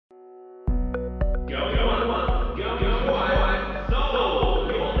Today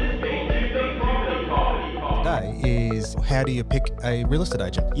is how do you pick a real estate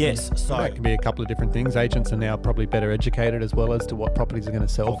agent? Yes, so That can be a couple of different things. Agents are now probably better educated as well as to what properties are going to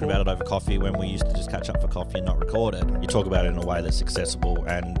sell talking for. about it over coffee when we used to just catch up for coffee and not record it. You talk about it in a way that's accessible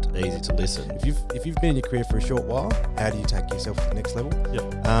and easy to listen. If you've been in your career for a short while, how do you take yourself to the next level?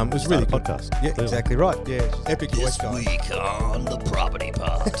 Yep. It was really a good. podcast. Yeah, Clearly. exactly right. Yeah, it's just epic voice This guy. week on the Property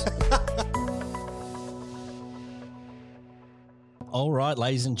Pod. All right,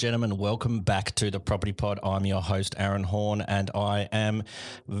 ladies and gentlemen, welcome back to the Property Pod. I'm your host, Aaron Horn, and I am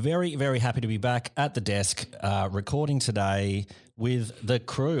very, very happy to be back at the desk recording today with the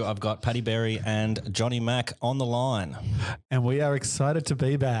crew. I've got Paddy Berry and Johnny Mack on the line. And we are excited to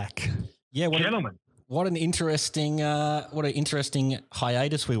be back. Yeah, Gentlemen. What an interesting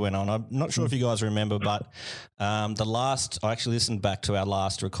hiatus we went on. I'm not sure if you guys remember, but I actually listened back to our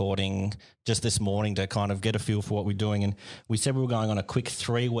last recording just this morning to kind of get a feel for what we're doing. And we said we were going on a quick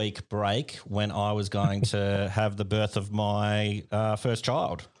 3-week break when I was going to have the birth of my first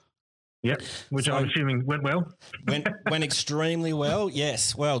child. Yep, which I'm assuming went well. Went extremely well.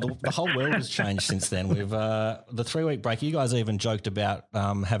 Yes. Well, the whole world has changed since then. We've the 3-week break. You guys even joked about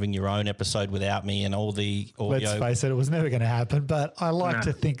having your own episode without me and all the audio. Let's face it was never going to happen, but I like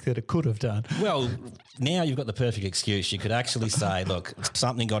to think that it could have done. Well, now you've got the perfect excuse. You could actually say, look,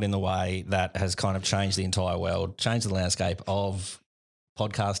 something got in the way that has kind of changed the entire world, changed the landscape of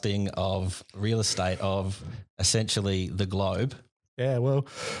podcasting, of real estate, of essentially the globe. Yeah, well,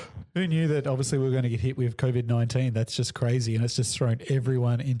 who knew that obviously we were going to get hit with COVID-19? That's just crazy, and it's just thrown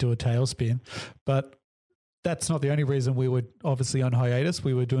everyone into a tailspin. But that's not the only reason we were obviously on hiatus.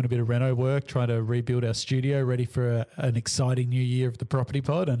 We were doing a bit of reno work, trying to rebuild our studio, ready for an exciting new year of the Property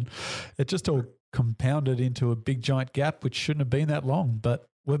Pod, and it just all compounded into a big giant gap, which shouldn't have been that long, but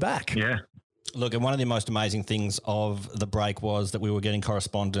we're back. Yeah. Look, and one of the most amazing things of the break was that we were getting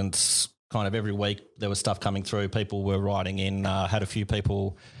correspondence kind of every week. There was stuff coming through. People were writing in, had a few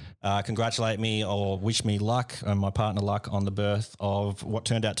people congratulate me or wish me luck and my partner luck on the birth of what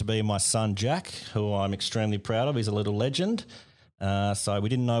turned out to be my son, Jack, who I'm extremely proud of. He's a little legend. So we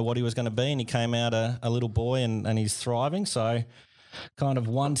didn't know what he was going to be, and he came out a little boy and he's thriving. So kind of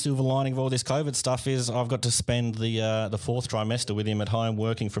one silver lining of all this COVID stuff is I've got to spend the fourth trimester with him at home,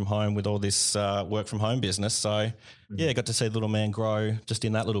 working from home with all this work from home business. So yeah, got to see the little man grow just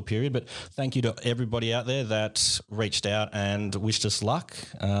in that little period. But thank you to everybody out there that reached out and wished us luck.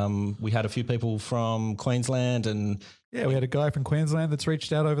 We had a few people from Queensland and Yeah, we had a guy from Queensland that's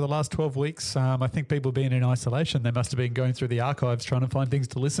reached out over the last 12 weeks. I think people being in isolation, they must have been going through the archives trying to find things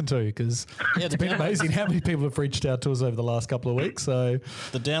to listen to because it's been amazing how many people have reached out to us over the last couple of weeks. So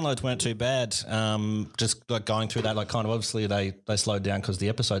the downloads weren't too bad. Just like going through that, like kind of obviously they slowed down because the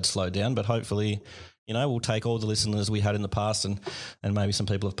episode slowed down, but hopefully, you know, we'll take all the listeners we had in the past and maybe some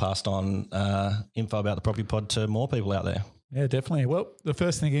people have passed on info about the Property Pod to more people out there. yeah, definitely. Well, the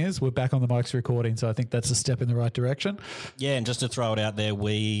first thing is we're back on the mics recording, so I think that's a step in the right direction. Yeah, and just to throw it out there,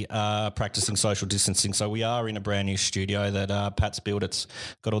 we are practicing social distancing. So we are in a brand new studio that Pat's built. It's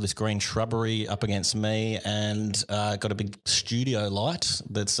got all this green shrubbery up against me and got a big studio light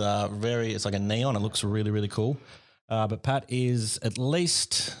that's it's like a neon. It looks really, really cool. But Pat is at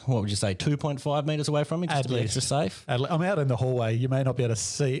least, what would you say, 2.5 metres away from me, just to be extra safe? I'm out in the hallway. You may not be able to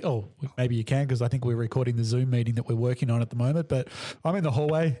see. Oh, maybe you can because I think we're recording the Zoom meeting that we're working on at the moment. But I'm in the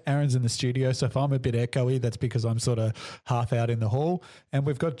hallway. Aaron's in the studio. So if I'm a bit echoey, that's because I'm sort of half out in the hall. And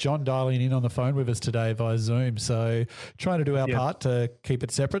we've got John dialing in on the phone with us today via Zoom. So trying to do our part to keep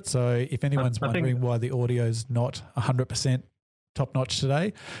it separate. So if anyone's wondering why the audio's not 100% top notch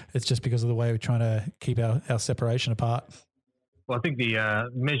today, it's just because of the way we're trying to keep our separation apart. Well, I think the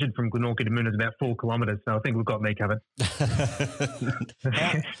measured from Glenorchy to Moon is about 4 kilometres, so I think we've got me covered.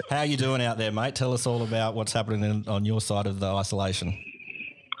 How are you doing out there, mate? Tell us all about what's happening on your side of the isolation.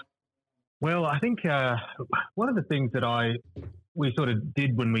 Well, I think one of the things that we sort of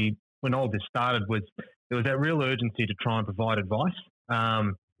did when all this started was there was that real urgency to try and provide advice.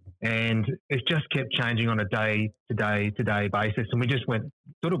 And it just kept changing on a day-to-day basis. And we just went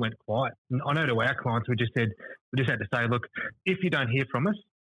quiet. And I know to our clients, we just had to say, look, if you don't hear from us,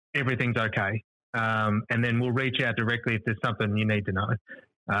 everything's okay. And then we'll reach out directly if there's something you need to know.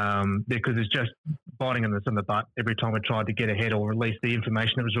 Because it's just biting us on the butt every time we tried to get ahead or release the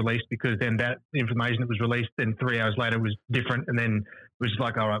information that was released, because then that information that was released, then 3 hours later was different. And then it was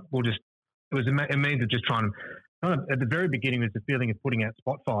like, all right, it means of just trying to, at the very beginning, was the feeling of putting out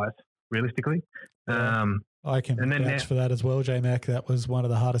spot fires, realistically. I can vouch for that as well, J-Mac. That was one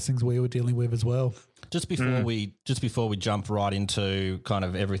of the hardest things we were dealing with as well. Just before we jump right into kind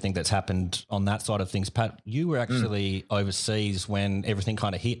of everything that's happened on that side of things, Pat, you were actually overseas when everything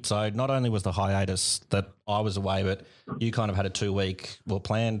kind of hit. So not only was the hiatus that I was away, but you kind of had a 2-week,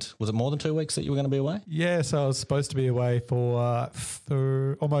 planned. Was it more than 2 weeks that you were going to be away? Yeah, so I was supposed to be away for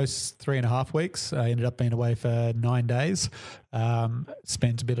almost 3.5 weeks. I ended up being away for 9 days.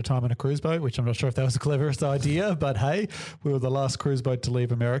 Spent a bit of time on a cruise boat, which I'm not sure if that was the cleverest idea, but hey, we were the last cruise boat to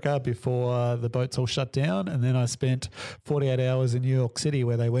leave America before the boats all shut down. And then I spent 48 hours in New York City,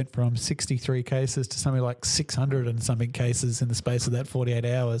 where they went from 63 cases to something like 600 and something cases in the space of that 48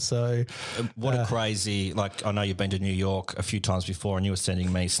 hours. So what a crazy, like, I know you've been to New York a few times before, and you were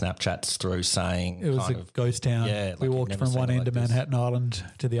sending me Snapchats through saying it was a ghost town. Yeah, we walked from one end of Manhattan Island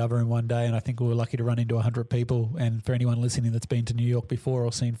to the other in one day, and I think we were lucky to run into 100 people. And for anyone listening that's been to New York before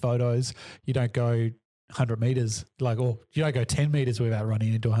or seen photos, you don't go 100 meters, or you don't go 10 meters without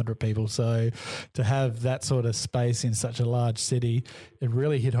running into 100 people. So to have that sort of space in such a large city, it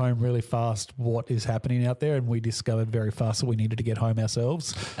really hit home really fast what is happening out there. And we discovered very fast that we needed to get home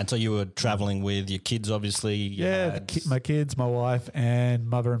ourselves. And so you were traveling with your kids, obviously. Yeah, my kids, my wife, and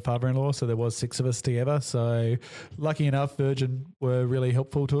mother and father-in-law. So there was 6 of us together. So lucky enough, Virgin were really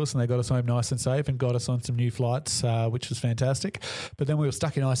helpful to us, and they got us home nice and safe and got us on some new flights, which was fantastic. But then we were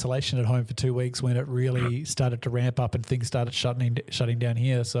stuck in isolation at home for 2 weeks when it really started to ramp up and things started shutting down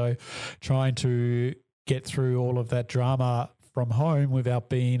here. So trying to get through all of that drama from home without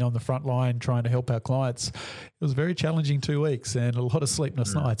being on the front line trying to help our clients, it was a very challenging 2 weeks and a lot of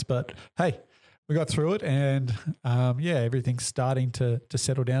sleepless nights. But hey, we got through it, and everything's starting to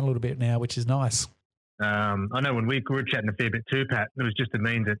settle down a little bit now, which is nice. I know when we were chatting a fair bit too, Pat, it was just to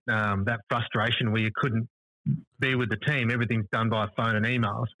mean that that frustration where you couldn't be with the team, everything's done by phone and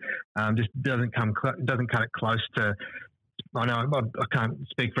emails, just doesn't cut it close to. I know I can't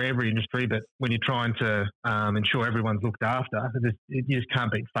speak for every industry, but when you're trying to ensure everyone's looked after, you just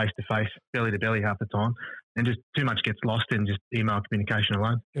can't beat face to face, belly to belly half the time, and just too much gets lost in just email communication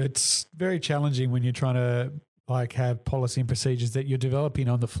alone. It's very challenging when you're trying to have policy and procedures that you're developing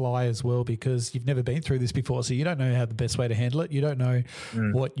on the fly as well, because you've never been through this before. So you don't know how the best way to handle it. You don't know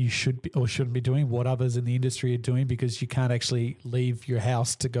what you should be or shouldn't be doing, what others in the industry are doing, because you can't actually leave your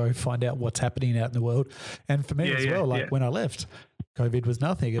house to go find out what's happening out in the world. And for me when I left, COVID was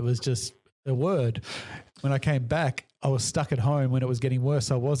nothing. It was just a word. When I came back, I was stuck at home when it was getting worse.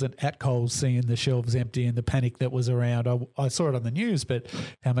 I wasn't at Coles seeing the shelves empty and the panic that was around. I saw it on the news, but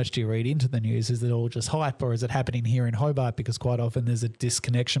how much do you read into the news? Is it all just hype, or is it happening here in Hobart? Because quite often there's a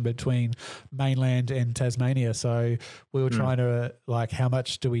disconnection between mainland and Tasmania. So we were trying to how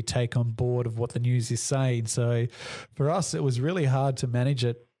much do we take on board of what the news is saying? So for us, it was really hard to manage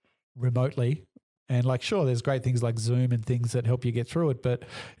it remotely. And sure, there's great things like Zoom and things that help you get through it, but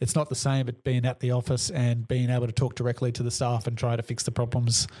it's not the same at being at the office and being able to talk directly to the staff and try to fix the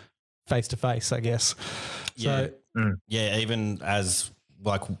problems face to face, I guess. Yeah, even as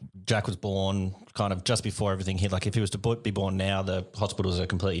Jack was born kind of just before everything hit, if he was to be born now, the hospitals are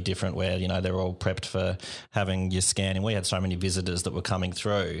completely different where, they're all prepped for having your scan. And we had so many visitors that were coming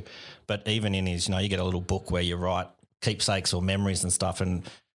through. But even in his, you get a little book where you write keepsakes or memories and stuff, and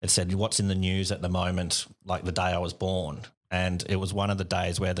it said, what's in the news at the moment, the day I was born. And it was one of the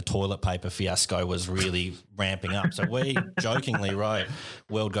days where the toilet paper fiasco was really ramping up. So we jokingly wrote,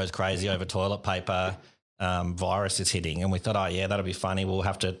 world goes crazy over toilet paper, virus is hitting. And we thought, that'll be funny. We'll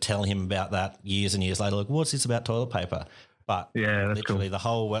have to tell him about that years and years later. What's this about toilet paper? But literally the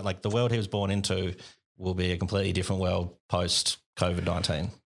whole, the world he was born into will be a completely different world post COVID-19.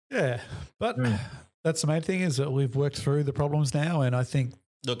 Yeah, but that's the main thing, is that we've worked through the problems now, and I think.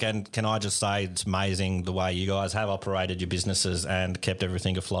 Look, and can I just say it's amazing the way you guys have operated your businesses and kept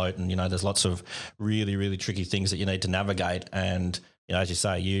everything afloat. And, there's lots of really, really tricky things that you need to navigate. And, as you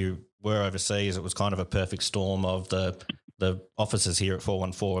say, you were overseas. It was kind of a perfect storm of the offices here at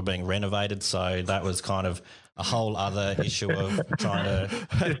 414 are being renovated. So that was kind of a whole other issue of trying to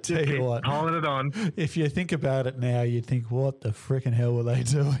I tell you what, piling it on. If you think about it now, you'd think, what the frickin' hell were they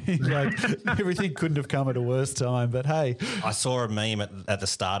doing? Everything couldn't have come at a worse time. But hey, I saw a meme at the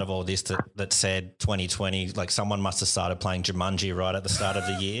start of all this that said 2020, someone must have started playing Jumanji right at the start of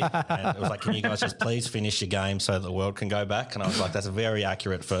the year. And it was can you guys just please finish your game so that the world can go back? And I was that's very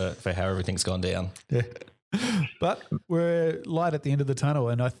accurate for how everything's gone down. Yeah. But we're light at the end of the tunnel,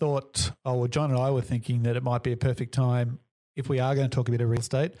 and I thought, John and I were thinking that it might be a perfect time, if we are going to talk a bit of real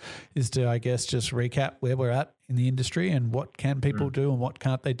estate, is to, I guess, just recap where we're at in the industry and what can people do and what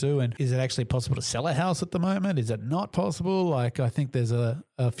can't they do, and is it actually possible to sell a house at the moment? Is it not possible? I think there's a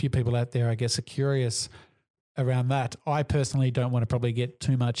few people out there, I guess, are curious around that. I personally don't want to probably get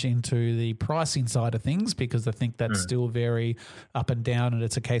too much into the pricing side of things because I think that's still very up and down and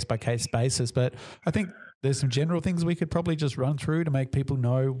it's a case-by-case basis. But I think there's some general things we could probably just run through to make people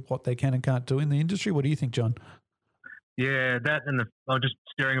know what they can and can't do in the industry. What do you think, John? Yeah, that and I was just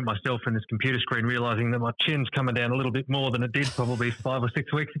staring at myself in this computer screen, realising that my chin's coming down a little bit more than it did probably 5 or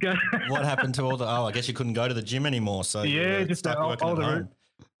 6 weeks ago. What happened to all the? Oh, I guess you couldn't go to the gym anymore. So yeah, just stuck working at home.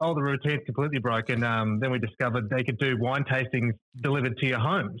 All the routines completely broke, and then we discovered they could do wine tastings delivered to your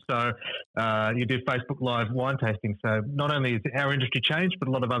home. So you do Facebook Live wine tasting. So not only has our industry changed, but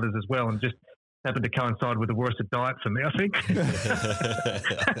a lot of others as well, and just happened to coincide with the worst diet for me, I think.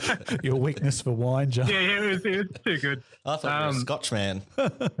 Your weakness for wine, John. Yeah, it was too good. I thought you were a Scotch man.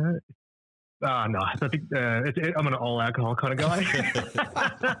 No, I think I'm an all alcohol kind of guy.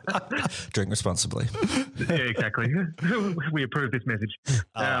 Drink responsibly. Yeah, exactly. We approve this message.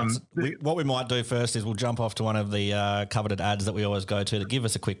 What we might do first is we'll jump off to one of the coveted ads that we always go to give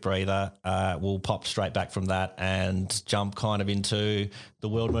us a quick breather. We'll pop straight back from that and jump kind of into the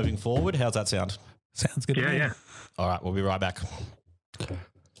world moving forward. How's that sound? Sounds good. Yeah. All right, we'll be right back.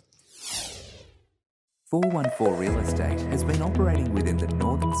 414 Real Estate has been operating within the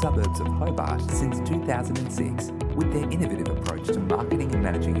northern suburbs of Hobart since 2006 with their innovative approach to marketing and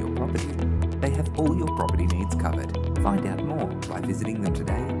managing your property. They have all your property needs covered. Find out more by visiting them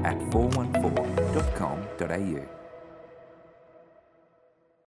today at 414.com.au.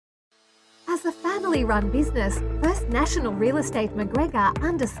 As a family-run business, First National Real Estate McGregor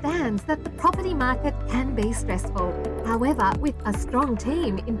understands that the property market can be stressful. However, with a strong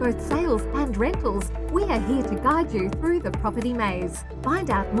team in both sales and rentals, we are here to guide you through the property maze. Find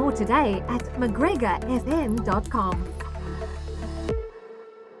out more today at mcgregorfn.com.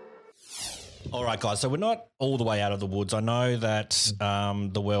 All right, guys. So we're not all the way out of the woods. I know that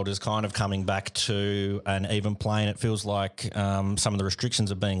the world is kind of coming back to an even plane. It feels like some of the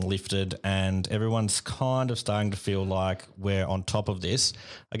restrictions are being lifted and everyone's kind of starting to feel like we're on top of this.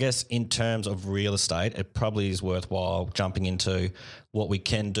 I guess in terms of real estate, it probably is worthwhile jumping into what we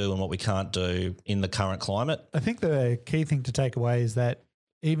can do and what we can't do in the current climate. I think the key thing to take away is that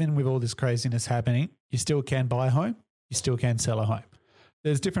even with all this craziness happening, you still can buy a home, you still can sell a home.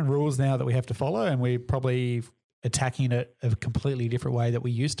 There's different rules now that we have to follow and we're probably attacking it a completely different way that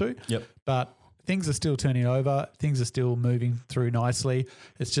we used to. Yep. But things are still turning over. Things are still moving through nicely.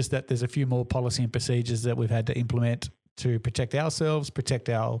 It's just that there's a few more policy and procedures that we've had to implement to protect ourselves, protect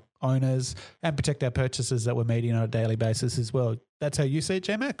our owners and protect our purchasers that we're meeting on a daily basis as well. That's how you see it,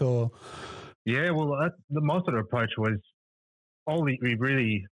 J-Mac, or? Yeah, well, my sort of approach was all we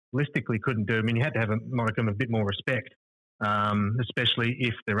really realistically couldn't do. I mean, you had to have a bit more respect. Especially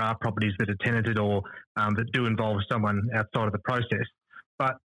if there are properties that are tenanted or that do involve someone outside of the process.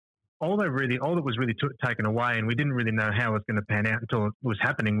 But all that was really taken away, and we didn't really know how it was going to pan out until it was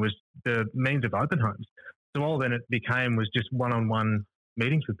happening, was the means of open homes. So all then it became was just one-on-one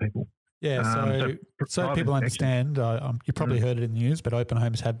meetings with people. Yeah, so people understand, you probably heard it in the news, but open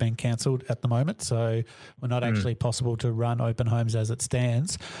homes have been cancelled at the moment. So we're not actually possible to run open homes as it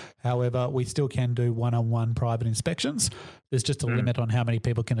stands. However, we still can do one-on-one private inspections. There's just a limit on how many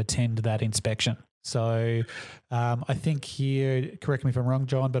people can attend that inspection. So I think here, correct me if I'm wrong,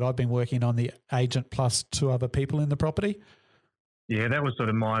 John, but I've been working on the agent plus 2 other people in the property. Yeah, that was sort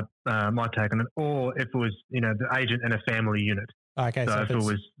of my take on it. Or if it was, the agent and a family unit. Okay, so if it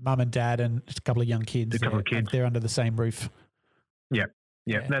was mum and dad and a couple of young kids, they're under the same roof. Yeah.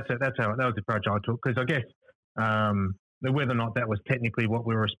 That was the approach I took, because I guess whether or not that was technically what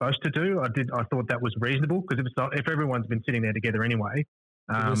we were supposed to do, I thought that was reasonable, because if everyone's been sitting there together anyway,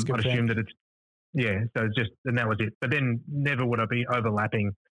 I'd assume that it's and that was it. But then never would I be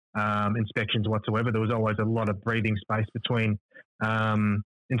overlapping inspections whatsoever. There was always a lot of breathing space between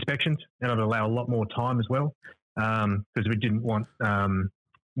inspections, and I'd allow a lot more time as well. Because we didn't want,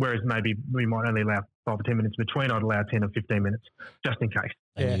 whereas maybe we might only allow 5 or 10 minutes between, I'd allow 10 or 15 minutes just in case.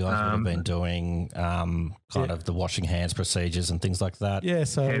 And you guys would have been doing of the washing hands procedures and things like that. Yeah,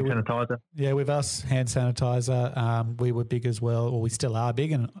 so hand sanitizer. Yeah, with us, hand sanitizer, we were big as well, or we still are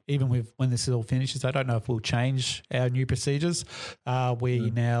big. And even when this all finishes, I don't know if we'll change our new procedures.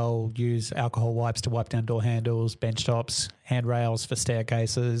 We now use alcohol wipes to wipe down door handles, bench tops, handrails for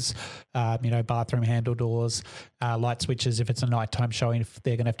staircases, bathroom handle doors, light switches if it's a nighttime showing, if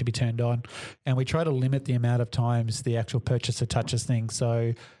they're going to have to be turned on. And we try to limit the amount of times the actual purchaser touches things. So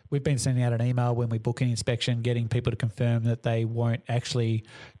we've been sending out an email when we book an inspection, getting people to confirm that they won't actually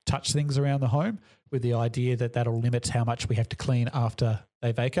touch things around the home. with the idea that that'll limit how much we have to clean after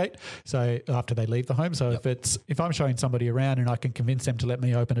they vacate. So after they leave the home. So if I'm showing somebody around and I can convince them to let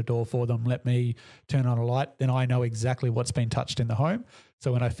me open a door for them, let me turn on a light, then I know exactly what's been touched in the home.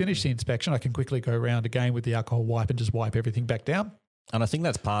 So when I finish the inspection, I can quickly go around again with the alcohol wipe and just wipe everything back down. And I think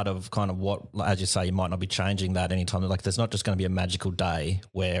that's part of kind of what, as you say, you might not be changing that anytime. Like there's not just going to be a magical day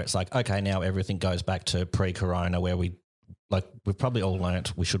where it's like, okay, now everything goes back to pre-corona where we've probably all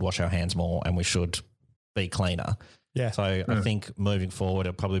learnt we should wash our hands more and we should be cleaner. Yeah. So I think moving forward,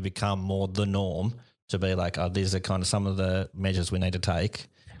 it'll probably become more the norm to be like, oh, these are kind of some of the measures we need to take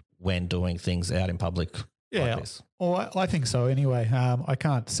when doing things out in public. Yeah, like this. Well, I think so anyway. I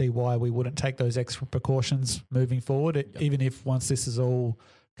can't see why we wouldn't take those extra precautions moving forward, even if once this is all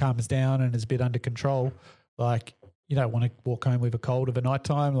calms down and is a bit under control. Like, you don't want to walk home with a cold of a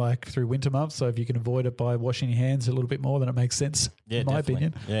nighttime like through winter months. So if you can avoid it by washing your hands a little bit more, then it makes sense, in my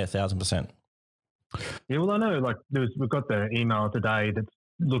opinion. Yeah, 1,000%. Yeah, well, I know like we've got the email today that's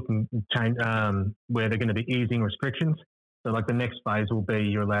looking change where they're going to be easing restrictions. So like the next phase will be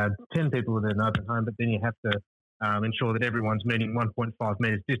you're allowed 10 people within an open home, but then you have to ensure that everyone's meeting 1.5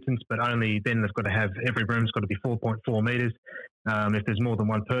 metres distance, but only then they've got to have, every room's got to be 4.4 metres if there's more than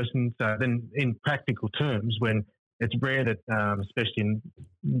one person. So then in practical terms, when it's rare that,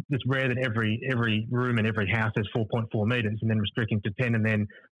 it's rare that every room in every house has 4.4 metres and then restricting to 10 and then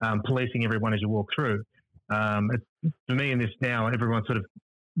policing everyone as you walk through. For me in this now, everyone sort of,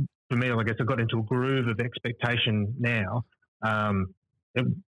 for me, I guess I've got into a groove of expectation now. It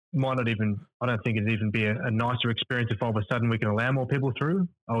might not even, I don't think it'd even be a nicer experience if all of a sudden we can allow more people through.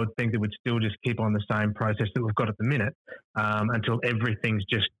 I would think that we'd still just keep on the same process that we've got at the minute until everything's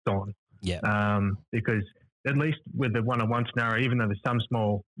just gone. Yeah. Because at least with the one-on-one scenario, even though there's some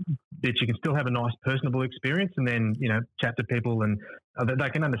small bits, you can still have a nice personable experience and then, chat to people and they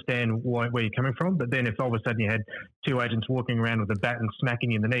can understand where you're coming from. But then if all of a sudden you had two agents walking around with a bat and smacking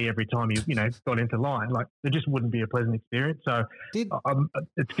you in the knee every time you got into line, like it just wouldn't be a pleasant experience. So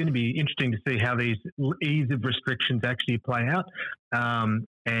it's going to be interesting to see how these ease of restrictions actually play out.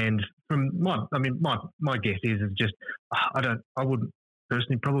 And from my guess is just, I wouldn't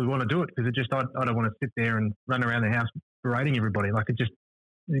personally probably want to do it because I don't want to sit there and run around the house berating everybody. Like it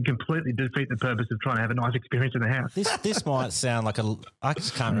completely defeat the purpose of trying to have a nice experience in the house. This might sound like I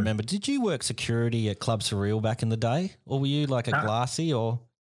just can't remember. Did you work security at Club Surreal back in the day, or were you like a glassy? Or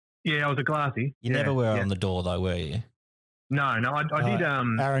yeah, I was a glassy. You never were on the door though, were you? No, I did.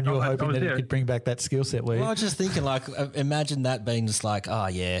 Aaron, you were hoping that you could bring back that skill set, were you? Well, I was just thinking, like, imagine that being just like, oh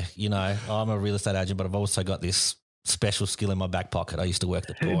yeah, I'm a real estate agent, but I've also got this special skill in my back pocket. I used to work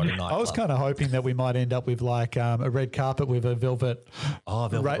the door at a nightclub. I was kind of hoping that we might end up with like a red carpet with a velvet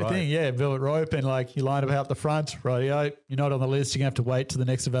rope thing. Yeah, velvet rope, and like you line up out the front. Rightio, you're not on the list. You're gonna have to wait to the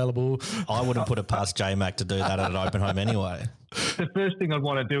next available. I wouldn't put it past J-Mac to do that at an open home anyway. The first thing I'd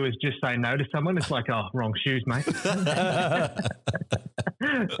want to do is just say no to someone. It's like, oh, wrong shoes, mate.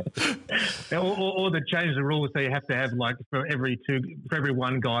 or they change the rules so you have to have like for every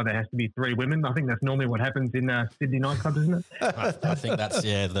one guy there has to be 3 women. I think that's normally what happens in Sydney nightclubs, isn't it? I think that's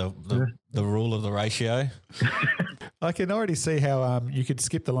the rule of the ratio. I can already see how you could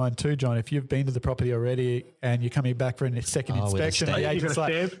skip the line too, John. If you've been to the property already and you're coming back for a second inspection, the agent's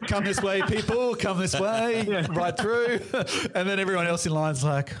like, come this way, people, come this way, right through. And then everyone else in line's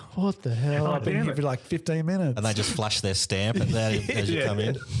like, what the hell? I've been here for like 15 minutes. And they just flash their stamp as you come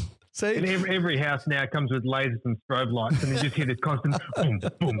in. See? And every house now comes with lasers and strobe lights, and you just hear this constant boom,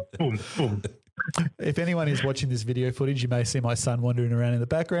 boom, boom, boom. If anyone is watching this video footage, you may see my son wandering around in the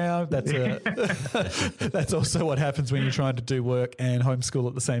background. That's also what happens when you're trying to do work and homeschool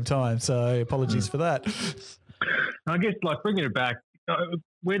at the same time. So apologies for that. I guess like bringing it back,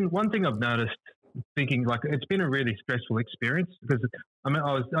 one thing I've noticed, thinking like it's been a really stressful experience because I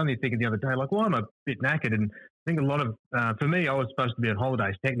was only thinking the other day, like, well, I'm a bit knackered, and I think a lot of for me, I was supposed to be on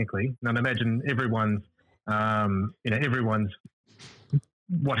holidays technically, and I'd imagine everyone's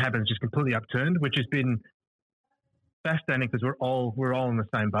what happens just completely upturned, which has been fascinating because we're all in the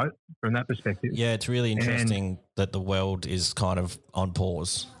same boat from that perspective. Yeah, it's really interesting that the world is kind of on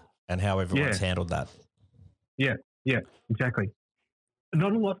pause and how everyone's handled that. Yeah, exactly.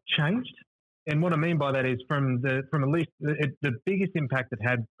 Not a lot changed. And what I mean by that is from at least the biggest impact it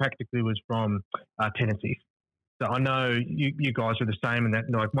had practically was from tenancies. So I know you guys are the same, and that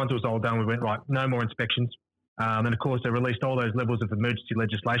like once it was all done, we went right, no more inspections. And of course, they released all those levels of emergency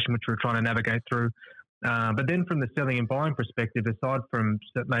legislation, which we're trying to navigate through. But then from the selling and buying perspective, aside from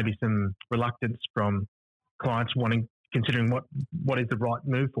maybe some reluctance from clients considering what is the right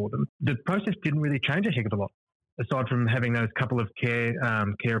move for them, the process didn't really change a heck of a lot. aside from having those couple of care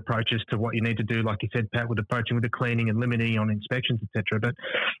approaches to what you need to do, like you said, Pat, with approaching with the cleaning and limiting on inspections, etc.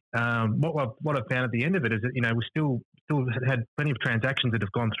 But what I've found at the end of it is that we still had plenty of transactions that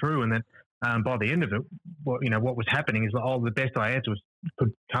have gone through, and that by the end of it, what was happening is the best I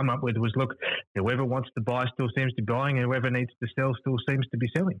could come up with was, look, whoever wants to buy still seems to be buying, and whoever needs to sell still seems to be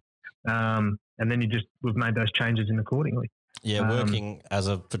selling. And then we've made those changes in accordingly. Yeah, working as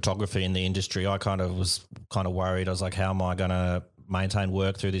a photographer in the industry, I was worried. I was like, how am I going to maintain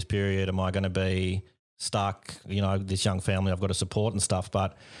work through this period? Am I going to be stuck? This young family I've got to support and stuff.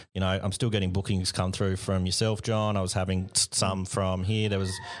 But, I'm still getting bookings come through from yourself, John. I was having some from here. There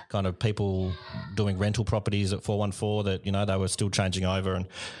was kind of people doing rental properties at 414 that, they were still changing over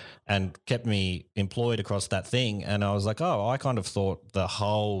and kept me employed across that thing. And I was like, I kind of thought the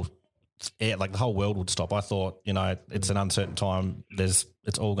whole world would stop. I thought, it's an uncertain time. It's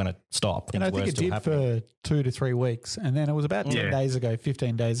all going to stop. And I think it did for 2 to 3 weeks. And then it was about 10 days ago,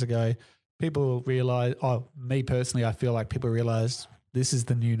 15 days ago, people realized, me personally, I feel like people realized this is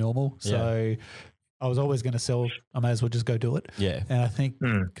the new normal. So I was always going to sell. I may as well just go do it. Yeah. And I think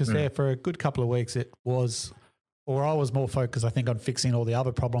because for a good couple of weeks it was, or I was more focused, I think, on fixing all the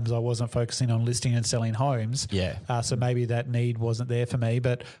other problems. I wasn't focusing on listing and selling homes. Yeah. So maybe that need wasn't there for me.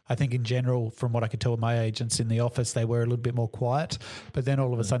 But I think in general, from what I could tell with my agents in the office, they were a little bit more quiet. But then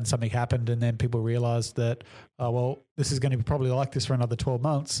all of a sudden something happened, and then people realised that, this is going to be probably like this for another 12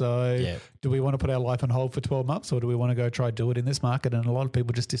 months. So do we want to put our life on hold for 12 months, or do we want to go try do it in this market? And a lot of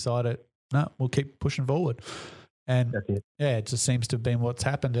people just decided, no, we'll keep pushing forward. And it just seems to have been what's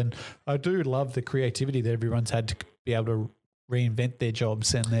happened. And I do love the creativity that everyone's had to be able to reinvent their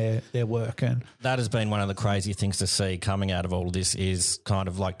jobs and their work. And that has been one of the crazy things to see coming out of all of this is kind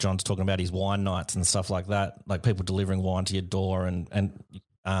of like John's talking about his wine nights and stuff like that, like people delivering wine to your door and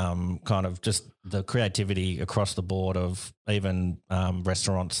kind of just the creativity across the board of even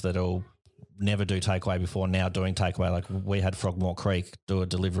restaurants that'll never do takeaway before now doing takeaway. Like we had Frogmore Creek do a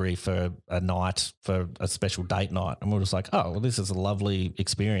delivery for a night for a special date night, and we were just like, this is a lovely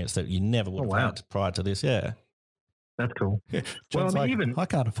experience that you never would have had prior to this. Yeah. That's cool. Yeah. Well, I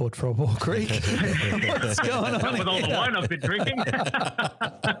can't afford Frogmore Creek. What's going on? With all the wine I've been drinking.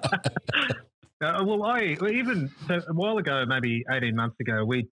 A while ago, maybe 18 months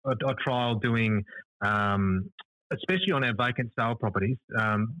ago, I trialled doing, especially on our vacant sale properties,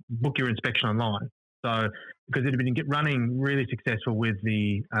 book your inspection online. So because it had been running really successful with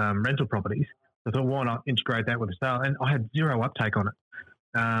the rental properties, I thought, why not integrate that with the sale? And I had zero uptake on it,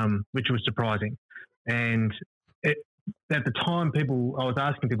 which was surprising. And at the time, I was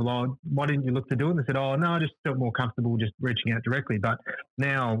asking people, why didn't you look to do it? And they said, no, I just felt more comfortable just reaching out directly. But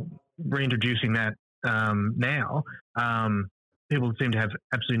now, reintroducing that people seem to have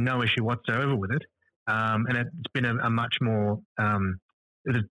absolutely no issue whatsoever with it. And it's been a much more,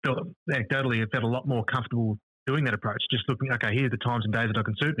 anecdotally, it felt a lot more comfortable doing that approach, just looking, okay, here's the times and days that I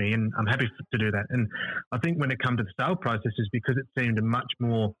can suit me, and I'm happy to do that. And I think when it comes to the sale processes, because it seemed a much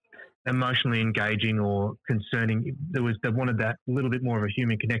more emotionally engaging or concerning, they wanted that little bit more of a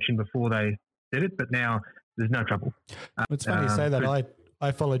human connection before they did it, but now there's no trouble. It's funny you say that.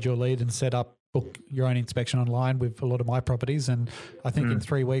 I followed your lead and set up book your own inspection online with a lot of my properties, and I think in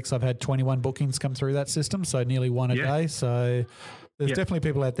 3 weeks I've had 21 bookings come through that system, so nearly one a day. So there's definitely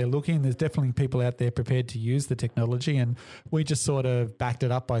people out there looking. There's definitely people out there prepared to use the technology, and we just sort of backed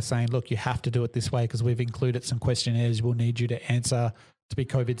it up by saying, look, you have to do it this way because we've included some questionnaires we'll need you to answer to be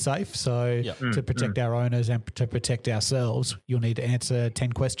COVID safe. So to protect our owners and to protect ourselves, you'll need to answer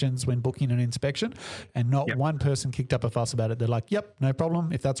 10 questions when booking an inspection, and not one person kicked up a fuss about it. They're like, yep, no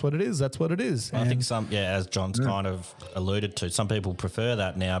problem. If that's what it is, that's what it is. I think as John's kind of alluded to, some people prefer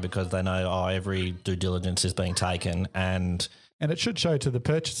that now because they know, every due diligence is being taken, and it should show to the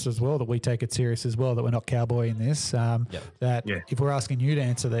purchaser as well that we take it serious as well, that we're not cowboying this, if we're asking you to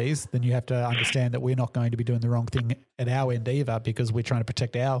answer these, then you have to understand that we're not going to be doing the wrong thing at our end either, because we're trying to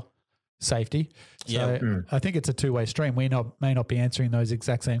protect our safety. So I think it's a two-way stream. We may not be answering those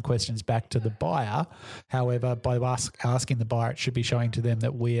exact same questions back to the buyer. However, by asking the buyer, it should be showing to them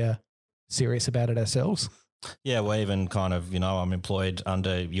that we're serious about it ourselves. Yeah, we even kind of, I'm employed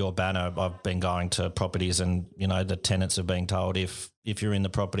under your banner. I've been going to properties and, the tenants are being told if you're in the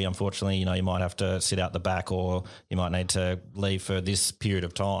property, unfortunately, you might have to sit out the back, or you might need to leave for this period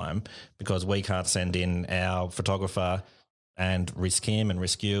of time because we can't send in our photographer and risk him and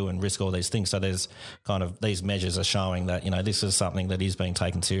risk you and risk all these things. So there's kind of these measures are showing that, this is something that is being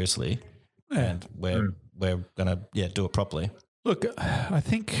taken seriously and we're going to do it properly. Look, I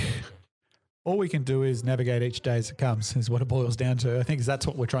think all we can do is navigate each day as it comes is what it boils down to. I think that's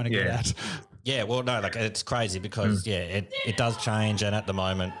what we're trying to get at. Yeah, well, no, like it's crazy because it does change, and at the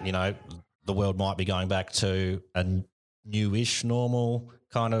moment, you know, the world might be going back to a newish normal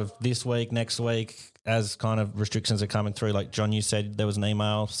kind of this week, next week, as kind of restrictions are coming through. Like John, you said there was an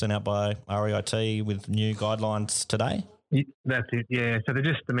email sent out by REIT with new guidelines today. That's it. Yeah. So they're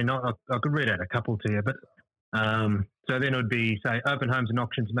just. I mean, I could read out a couple to you, but so then it would be say open homes and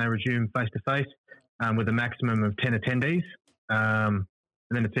auctions may resume face to face with a maximum of 10 attendees. And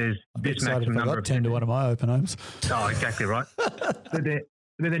then it says this maximum number of 10 to one of my open homes. Oh, exactly right. But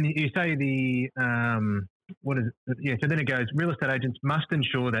then you say the what is it? Yeah. So then it goes. Real estate agents must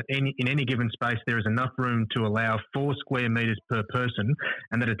ensure that in any given space there is enough room to allow 4 square meters per person,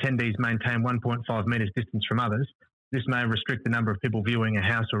 and that attendees maintain 1.5 meters distance from others. This may restrict the number of people viewing a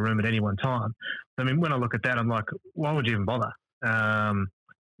house or room at any one time. So, I mean, when I look at that, I'm like, why would you even bother?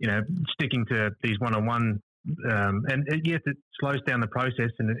 You know, sticking to these one-on-one, and yes, it slows down the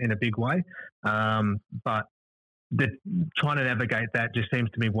process in a big way. But trying to navigate that just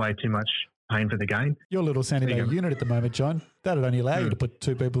seems to be way too much pain for the game. Your little Sandy Bay unit at the moment, John, that would only allow you to put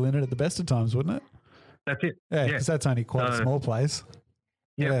 2 people in it at the best of times, wouldn't it? That's it. Yeah, because that's only quite a small place.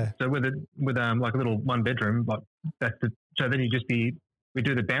 Yeah. So with like a little 1 bedroom, like so then we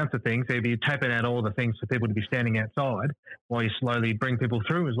do the bouncer thing. So you're taping out all the things for people to be standing outside while you slowly bring people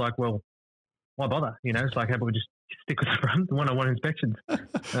through. It's like, well, why bother? You know, it's like how about we just stick with the one-on-one inspections.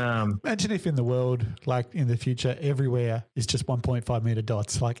 Imagine if in the world, like in the future, everywhere is just 1.5 meter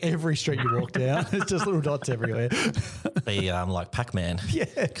dots. Like every street you walk down, it's just little dots everywhere. Be like Pac-Man.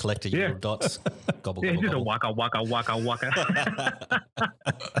 Yeah. Collecting little dots. Gobble, yeah, gobble, just gobble. a waka.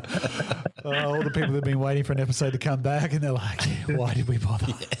 All the people that have been waiting for an episode to come back, and they're like, why did we bother?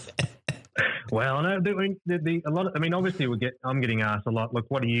 Yeah. Well, no, a lot of, I mean, obviously I'm getting asked a lot, look,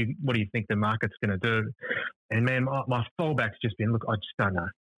 what do you think the market's going to do? And man, my fallback's just been, look, I just don't know.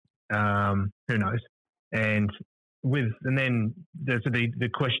 Who knows? And then the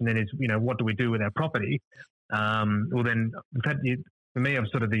question then is, you know, what do we do with our property? Well, then for me, I'm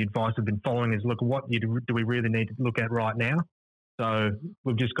sort of the advice I've been following is, look, what do we really need to look at right now? So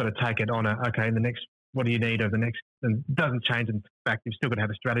we've just got to take it on what do you need over the next, and it doesn't change. In fact, you've still got to have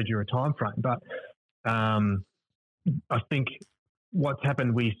a strategy or a time frame. But I think what's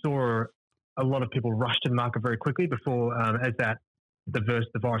happened, we saw a lot of people rush to the market very quickly before, as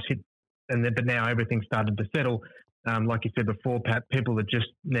the virus hit, but now everything started to settle. Like you said before, Pat, people are just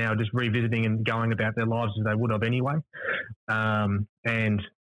revisiting and going about their lives as they would have anyway. And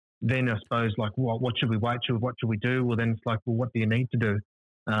then I suppose, like, what should we wait to? What should we do? Well, then it's like, well, what do you need to do?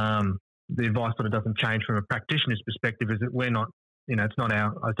 The advice sort of doesn't change from a practitioner's perspective, is that we're not, you know, it's not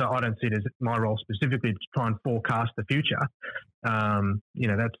I don't see it as my role specifically to try and forecast the future. You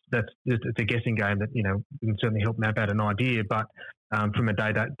know, that's just, it's a guessing game that, you know, we can certainly help map out an idea, but from a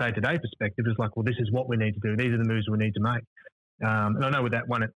day-to-day perspective, it's like, well, this is what we need to do. These are the moves we need to make. And I know with that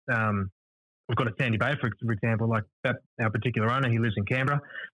one, we've got at Sandy Bay, for example, like that, our particular owner, he lives in Canberra,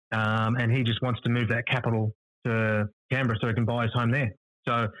 and he just wants to move that capital to Canberra so he can buy his home there.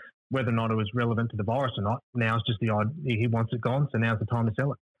 So whether or not it was relevant to the virus or not, now it's just he wants it gone, so now's the time to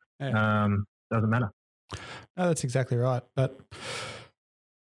sell it. Yeah. Doesn't matter. No, that's exactly right. But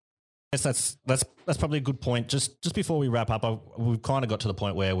yes, that's probably a good point. Just before we wrap up, we've kind of got to the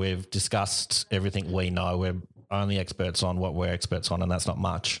point where we've discussed everything we know. We're only experts on what we're experts on, and that's not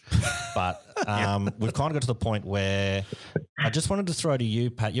much. But we've kind of got to the point where I just wanted to throw to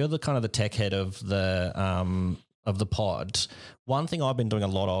you, Pat. You're the kind of the tech head of the pod. One thing I've been doing a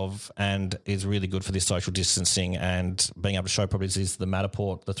lot of and is really good for this social distancing and being able to show properties is the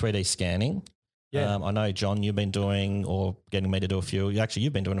Matterport, the 3D scanning. Yeah. I know, John, you've been doing or getting me to do a few. Actually,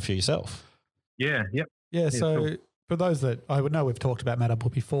 you've been doing a few yourself. Yeah, yep. Yeah, so cool. For those that I would know, we've talked about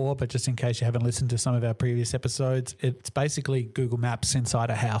Matterport before, but just in case you haven't listened to some of our previous episodes, it's basically Google Maps inside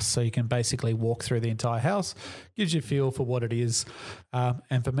a house. So you can basically walk through the entire house, gives you a feel for what it is.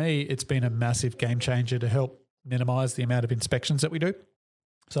 And for me, it's been a massive game changer to help minimize the amount of inspections that we do.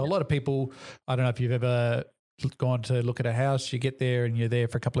 So a lot of people, I don't know if you've ever gone to look at a house, you get there and you're there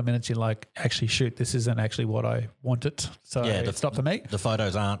for a couple of minutes, you're like, actually, shoot, this isn't actually what I wanted. So it's not for me. The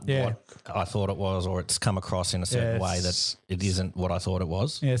photos aren't what I thought it was, or it's come across in a certain way that it isn't what I thought it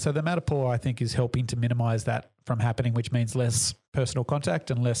was. Yeah, so the Matterport, I think, is helping to minimize that from happening, which means less personal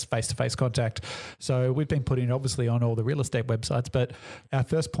contact and less face-to-face contact. So we've been putting it obviously on all the real estate websites, but our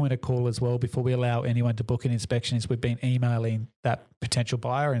first point of call as well before we allow anyone to book an inspection is we've been emailing that potential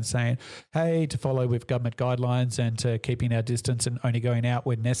buyer and saying, hey, to follow with government guidelines and to keeping our distance and only going out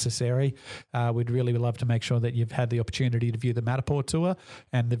when necessary, we'd really love to make sure that you've had the opportunity to view the Matterport tour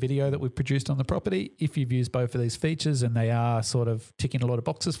and the video that we've produced on the property. If you've used both of these features and they are sort of ticking a lot of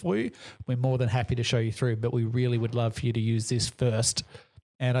boxes for you, we're more than happy to show you through, but we really would love for you to use this first.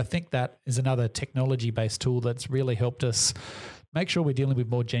 And I think that is another technology-based tool that's really helped us make sure we're dealing with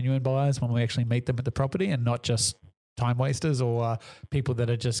more genuine buyers when we actually meet them at the property and not just time wasters or people that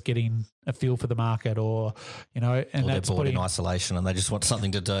are just getting a feel for the market or, and or that's they're bored in isolation and they just want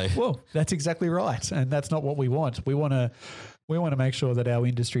something to do. Well, that's exactly right. And that's not what we want. We want to make sure that our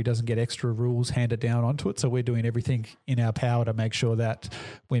industry doesn't get extra rules handed down onto it. So we're doing everything in our power to make sure that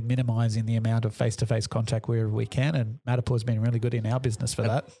we're minimising the amount of face-to-face contact wherever we can. And Matterport's been really good in our business for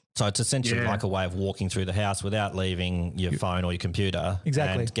that. So it's essentially like a way of walking through the house without leaving your phone or your computer.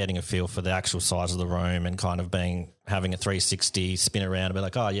 Exactly. And getting a feel for the actual size of the room and kind of having a 360 spin around and be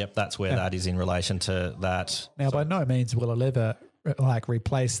like, oh, yep, that's where that is in relation to that. Now, by no means will it ever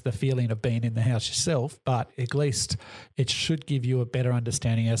replace the feeling of being in the house yourself, but at least it should give you a better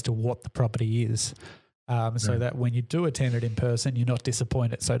understanding as to what the property is. So that when you do attend it in person, you're not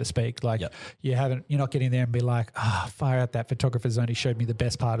disappointed, so to speak. Like you're not getting there and be like, fire out, that photographer's only showed me the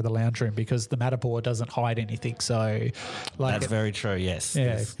best part of the lounge room, because the Matterport doesn't hide anything. So that's very true. Yes.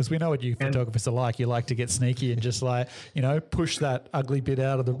 Yeah. Because we know what you photographers are like. You like to get sneaky and just push that ugly bit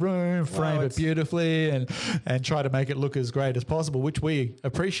out of the room, frame it beautifully and try to make it look as great as possible, which we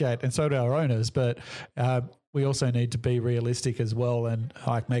appreciate. And so do our owners. But, we also need to be realistic as well and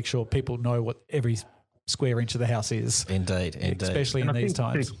make sure people know what every square inch of the house is. Indeed. Especially in these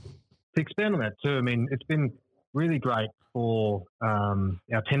times. To expand on that too, I mean, it's been really great for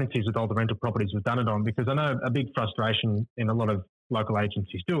our tenancies with all the rental properties we've done it on, because I know a big frustration in a lot of local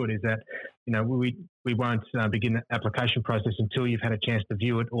agencies do it is that, we won't begin the application process until you've had a chance to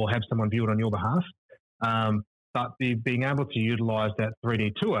view it or have someone view it on your behalf. But being able to utilise that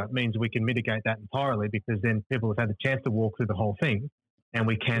 3D tour means we can mitigate that entirely, because then people have had the chance to walk through the whole thing and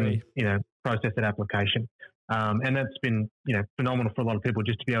we can, process that application. And that's been, phenomenal for a lot of people,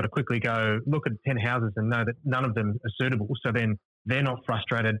 just to be able to quickly go look at 10 houses and know that none of them are suitable. So then they're not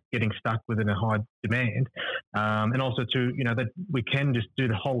frustrated getting stuck within a high demand. And also that we can just do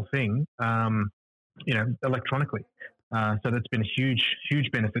the whole thing, electronically. So that's been a huge,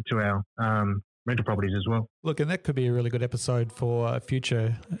 huge benefit to our rental properties as well. Look, and that could be a really good episode for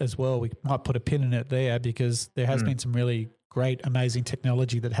future as well. We might put a pin in it there, because there has been some really great, amazing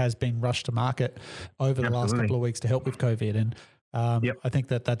technology that has been rushed to market over the last couple of weeks to help with COVID. And I think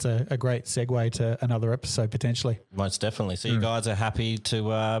that's a great segue to another episode potentially. Most definitely. So you guys are happy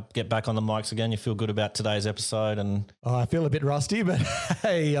to get back on the mics again? You feel good about today's episode? And I feel a bit rusty, but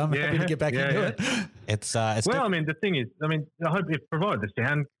hey, I'm happy to get back into it. It's well, I mean, the thing is, I hope if provided the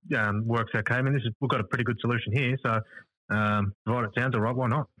sound works okay. I mean, we've got a pretty good solution here, so provided it sounds all right, why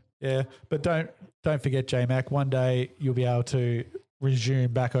not? Yeah, but don't forget, J-Mac, one day you'll be able to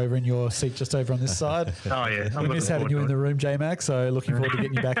resume back over in your seat just over on this side. Oh, yeah. We miss having you in the room, J-Mac, so looking forward to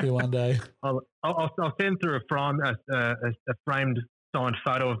getting you back here one day. I'll send through a framed signed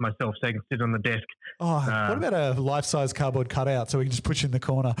photo of myself so I can sit on the desk. Oh, what about a life-size cardboard cutout so we can just put you in the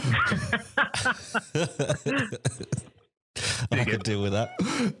corner? I could deal with that.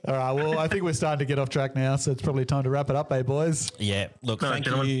 All right. Well, I think we're starting to get off track now, so it's probably time to wrap it up, boys. Yeah. Look,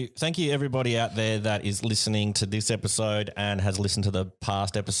 thank you, everybody out there that is listening to this episode and has listened to the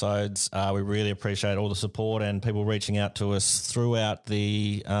past episodes. We really appreciate all the support and people reaching out to us throughout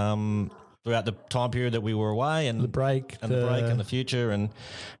the time period that we were away, and the break and the future and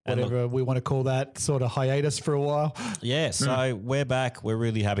whatever we want to call that sort of hiatus for a while. Yeah, so we're back. We're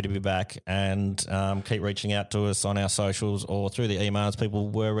really happy to be back, and keep reaching out to us on our socials or through the emails. People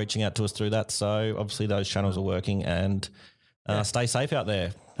were reaching out to us through that, so obviously those channels are working, and stay safe out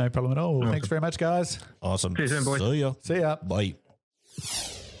there. No problem at all. Awesome. Thanks very much, guys. Awesome. See you soon, boys. See ya. Bye.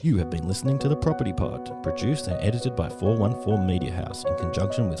 You have been listening to The Property Pod, produced and edited by 414 Media House in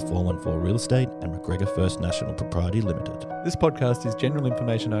conjunction with 414 Real Estate and McGregor First National Propriety Limited. This podcast is general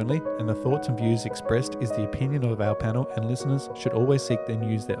information only, and the thoughts and views expressed is the opinion of our panel, and listeners should always seek and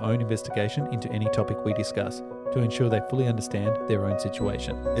use their own investigation into any topic we discuss to ensure they fully understand their own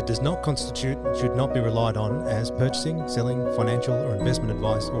situation. It does not constitute and should not be relied on as purchasing, selling, financial or investment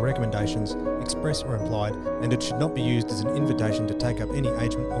advice or recommendations, express or implied, and it should not be used as an invitation to take up any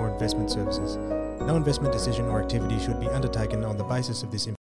agent or investment services. No investment decision or activity should be undertaken on the basis of this information.